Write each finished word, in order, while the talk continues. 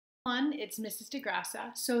It's Mrs.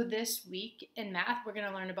 DeGrassa. So this week in math, we're going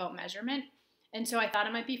to learn about measurement. And so I thought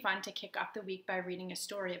it might be fun to kick off the week by reading a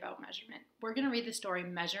story about measurement. We're going to read the story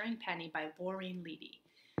Measuring Penny by Loreen Leedy.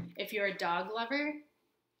 If you're a dog lover,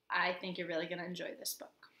 I think you're really going to enjoy this book.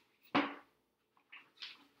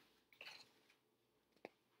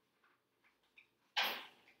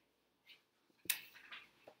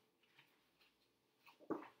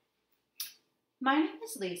 My name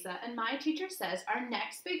is Lisa, and my teacher says our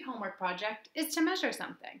next big homework project is to measure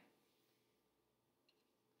something.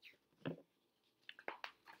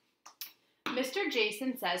 Mr.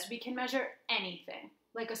 Jason says we can measure anything,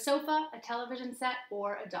 like a sofa, a television set,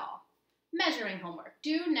 or a doll. Measuring homework,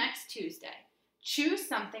 due next Tuesday. Choose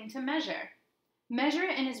something to measure. Measure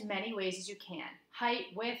it in as many ways as you can. Height,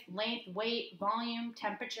 width, length, weight, volume,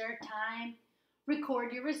 temperature, time.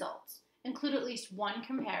 Record your results. Include at least one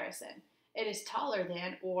comparison. It is taller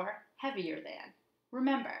than or heavier than.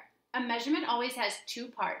 Remember, a measurement always has two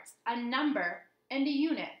parts, a number and a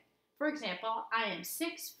unit. For example, I am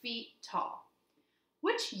 6 feet tall.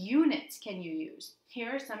 Which units can you use?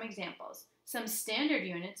 Here are some examples. Some standard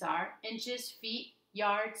units are inches, feet,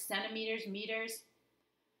 yards, centimeters, meters,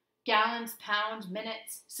 gallons, pounds,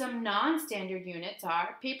 minutes. Some non-standard units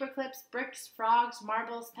are paper clips, bricks, frogs,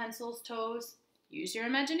 marbles, pencils, toes. Use your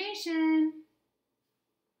imagination.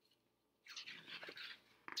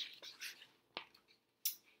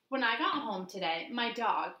 When I got home today, my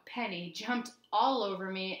dog, Penny, jumped all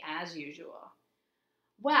over me as usual.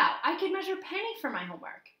 Wow, I could measure Penny for my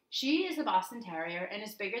homework. She is a Boston Terrier and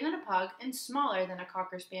is bigger than a pug and smaller than a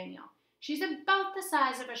Cocker Spaniel. She's about the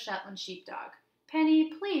size of a Shetland sheepdog.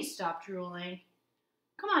 Penny, please stop drooling.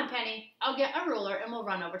 Come on, Penny, I'll get a ruler and we'll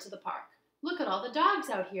run over to the park. Look at all the dogs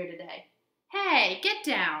out here today. Hey, get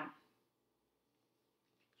down.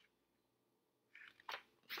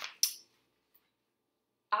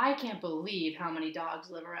 I can't believe how many dogs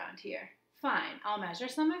live around here. Fine, I'll measure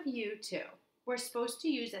some of you too. We're supposed to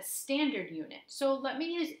use a standard unit, so let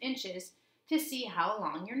me use inches to see how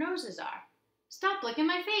long your noses are. Stop licking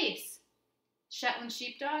my face. Shetland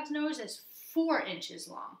sheepdog's nose is 4 inches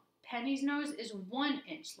long. Penny's nose is 1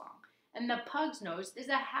 inch long, and the pug's nose is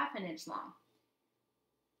a ½ inch long.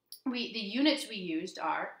 The units we used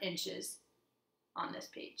are inches on this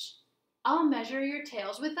page. I'll measure your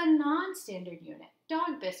tails with a non-standard unit,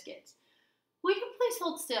 dog biscuits. Will you please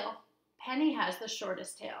hold still? Penny has the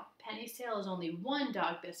shortest tail. Penny's tail is only 1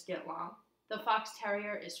 dog biscuit long. The Fox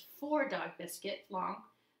Terrier is 4 dog biscuits long.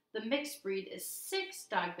 The mixed breed is 6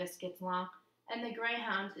 dog biscuits long. And the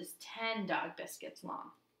Greyhound is 10 dog biscuits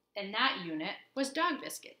long. And that unit was dog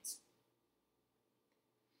biscuits.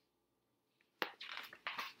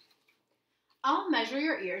 I'll measure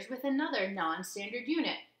your ears with another non-standard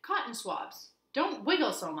unit, cotton swabs. Don't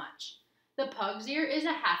wiggle so much. The pug's ear is a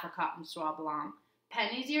 ½ a cotton swab long.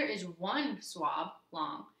 Penny's ear is 1 swab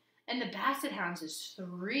long. And the Basset Hound's is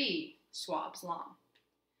 3 swabs long.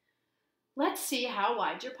 Let's see how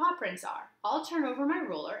wide your paw prints are. I'll turn over my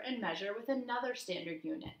ruler and measure with another standard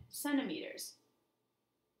unit, centimeters.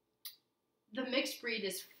 The mixed breed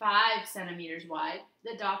is 5 centimeters wide.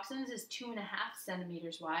 The Dachshund's is 2½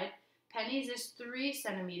 centimeters wide. Penny's is 3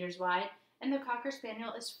 centimeters wide. And the Cocker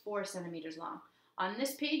Spaniel is 4 centimeters long. On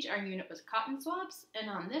this page, our unit was cotton swabs, and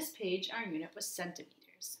on this page, our unit was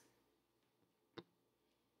centimeters.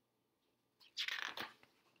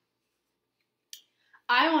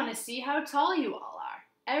 I want to see how tall you all are.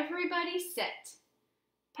 Everybody sit.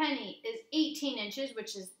 Penny is 18 inches,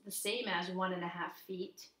 which is the same as 1½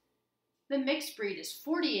 feet. The mixed breed is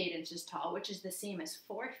 48 inches tall, which is the same as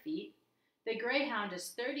 4 feet. The Greyhound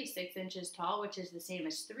is 36 inches tall, which is the same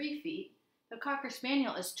as 3 feet. The Cocker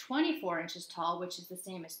Spaniel is 24 inches tall, which is the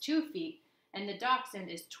same as 2 feet, and the Dachshund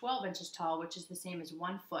is 12 inches tall, which is the same as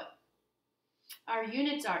 1 foot. Our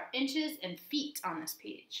units are inches and feet on this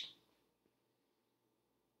page.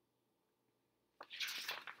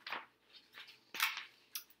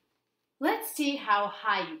 Let's see how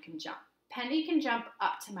high you can jump. Penny can jump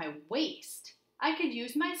up to my waist. I could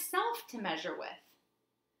use myself to measure with.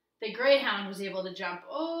 The Greyhound was able to jump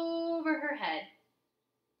over her head.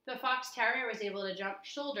 The Fox Terrier was able to jump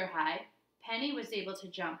shoulder high, Penny was able to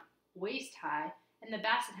jump waist high, and the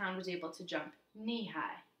Basset Hound was able to jump knee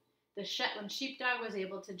high. The Shetland Sheepdog was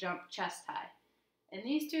able to jump chest high. And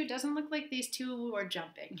these two, doesn't look like these two were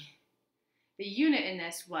jumping. The unit in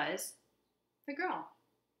this was the girl.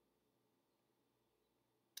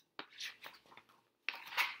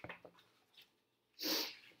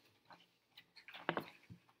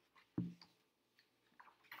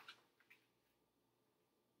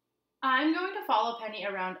 I'm going to follow Penny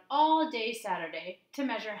around all day Saturday to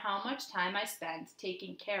measure how much time I spend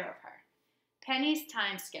taking care of her. Penny's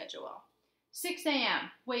time schedule. 6 a.m.,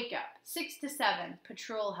 wake up. 6 to 7,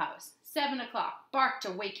 patrol house. 7 o'clock, bark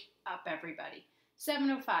to wake up everybody.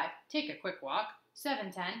 7:05, take a quick walk.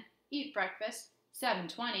 7:10, eat breakfast.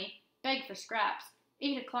 7:20, beg for scraps.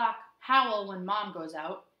 8 o'clock, howl when mom goes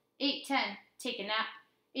out. 8:10, take a nap.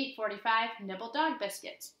 8:45, nibble dog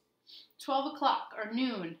biscuits. 12 o'clock or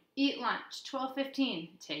noon, eat lunch.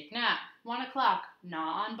 12:15, take nap. 1 o'clock,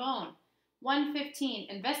 gnaw on bone. 1:15,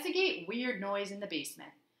 investigate weird noise in the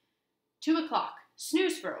basement. 2 o'clock,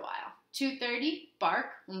 snooze for a while. 2:30, bark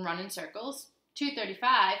and run in circles.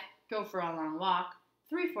 2:35, go for a long walk.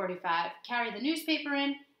 3:45, carry the newspaper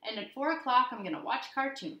in. And at 4 o'clock, I'm going to watch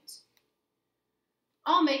cartoons.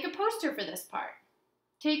 I'll make a poster for this part.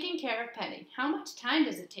 Taking care of Penny. How much time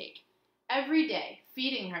does it take? Every day,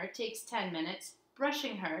 feeding her takes 10 minutes.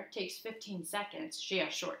 Brushing her takes 15 seconds. She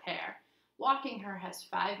has short hair. Walking her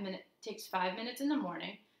takes 5 minutes in the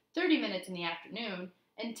morning, 30 minutes in the afternoon,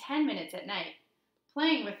 and 10 minutes at night.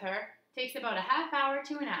 Playing with her takes about a half hour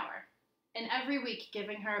to an hour. And every week,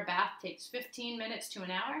 giving her a bath takes 15 minutes to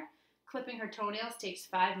an hour. Clipping her toenails takes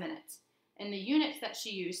 5 minutes. And the units that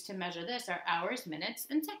she used to measure this are hours, minutes,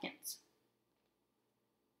 and seconds.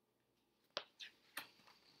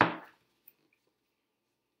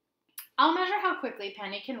 I'll measure how quickly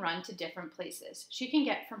Penny can run to different places. She can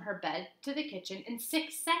get from her bed to the kitchen in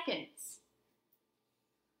 6 seconds.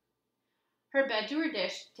 Her bed to her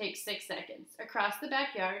dish takes 6 seconds. Across the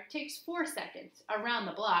backyard takes 4 seconds. Around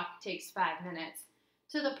the block takes 5 minutes.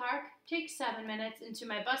 To the park takes 7 minutes. And to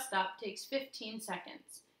my bus stop takes 15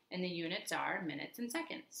 seconds. And the units are minutes and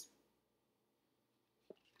seconds.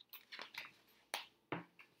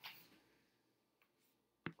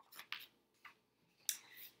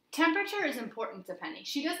 Temperature is important to Penny.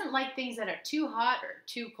 She doesn't like things that are too hot or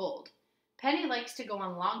too cold. Penny likes to go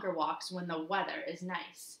on longer walks when the weather is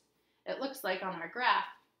nice. It looks like on our graph,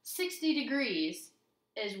 60 degrees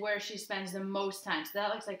is where she spends the most time. So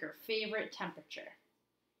that looks like her favorite temperature.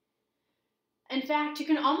 In fact, you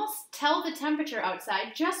can almost tell the temperature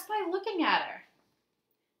outside just by looking at her.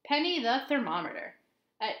 Penny the thermometer.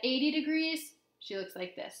 At 80 degrees, she looks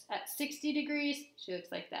like this. At 60 degrees, she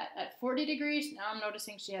looks like that. At 40 degrees, now I'm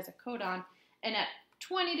noticing she has a coat on. And at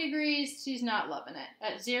 20 degrees, she's not loving it.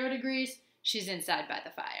 At 0 degrees, she's inside by the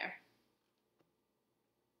fire.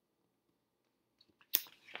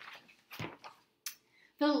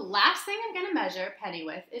 The last thing I'm going to measure Penny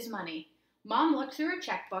with is money. Mom looked through her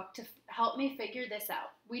checkbook to help me figure this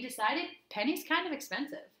out. We decided Penny's kind of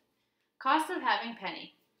expensive. Cost of having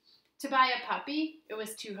Penny. To buy a puppy, it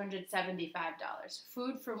was $275.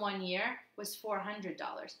 Food for 1 year was $400.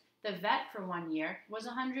 The vet for 1 year was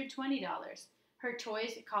 $120. Her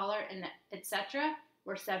toys, collar, and etc.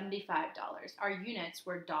 were $75. Our units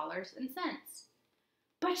were dollars and cents.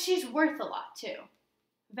 But she's worth a lot too.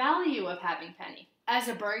 Value of having Penny. As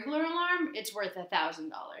a burglar alarm, it's worth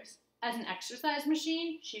 $1,000. As an exercise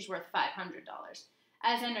machine, she's worth $500.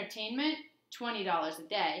 As entertainment, $20 a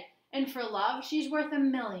day. And for love, she's worth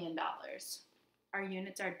 $1 million. Our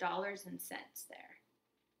units are dollars and cents there.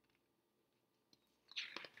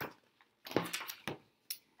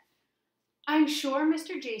 I'm sure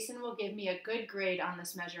Mr. Jason will give me a good grade on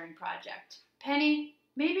this measuring project. Penny,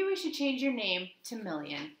 maybe we should change your name to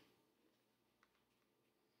Million.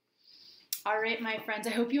 All right, my friends,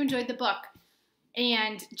 I hope you enjoyed the book.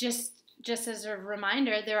 And just as a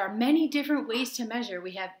reminder, there are many different ways to measure.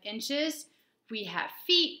 We have inches, we have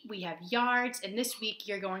feet, we have yards, and this week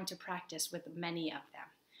you're going to practice with many of them.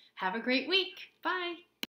 Have a great week. Bye.